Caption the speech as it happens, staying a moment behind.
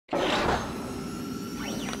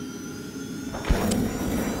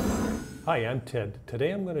Hi, I'm Ted.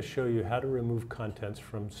 Today I'm going to show you how to remove contents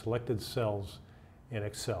from selected cells in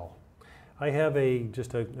Excel. I have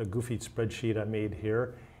just a goofy spreadsheet I made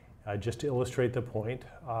here just to illustrate the point.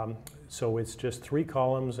 So it's just 3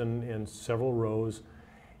 columns and several rows.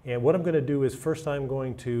 And what I'm going to do is first I'm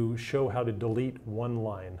going to show how to delete one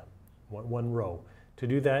line, one row. To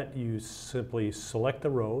do that, you simply select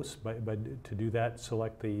the rows. To do that,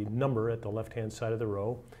 select the number at the left-hand side of the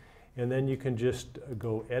row. And then you can just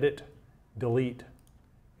go Edit, Delete,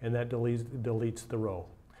 and that deletes the row.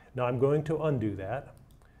 Now I'm going to undo that.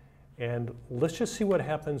 And let's just see what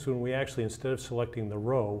happens when we actually, instead of selecting the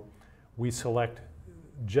row, we select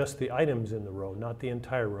just the items in the row, not the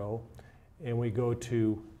entire row. And we go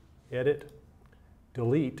to Edit,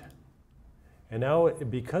 Delete. And now,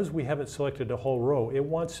 because we haven't selected the whole row, it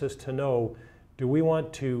wants us to know, do we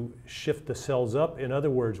want to shift the cells up? In other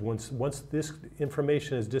words, once this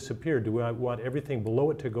information has disappeared, do we want everything below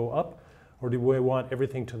it to go up, or do we want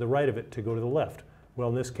everything to the right of it to go to the left? Well,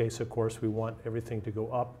 in this case, of course, we want everything to go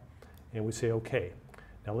up, and we say OK.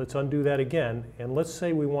 Now let's undo that again, and let's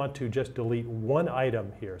say we want to just delete one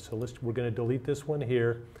item here. So we're going to delete this one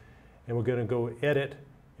here, and we're going to go Edit,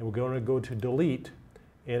 and we're going to go to Delete,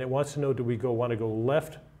 and it wants to know, do we want to go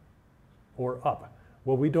left or up?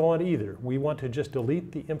 Well, we don't want either. We want to just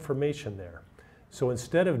delete the information there. So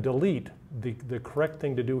instead of delete, the correct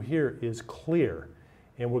thing to do here is clear.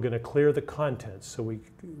 And we're going to clear the contents. So we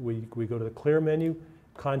go to the Clear menu,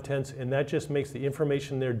 Contents, and that just makes the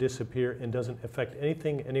information there disappear and doesn't affect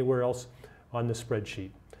anything anywhere else on the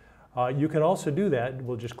spreadsheet. You can also do that.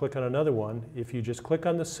 We'll just click on another one. If you just click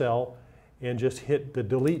on the cell and just hit the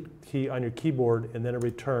Delete key on your keyboard and then a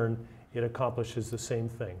Return, it accomplishes the same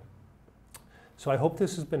thing. So I hope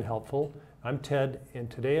this has been helpful. I'm Ted,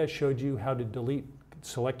 and today I showed you how to delete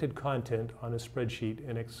selected content on a spreadsheet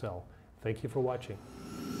in Excel. Thank you for watching.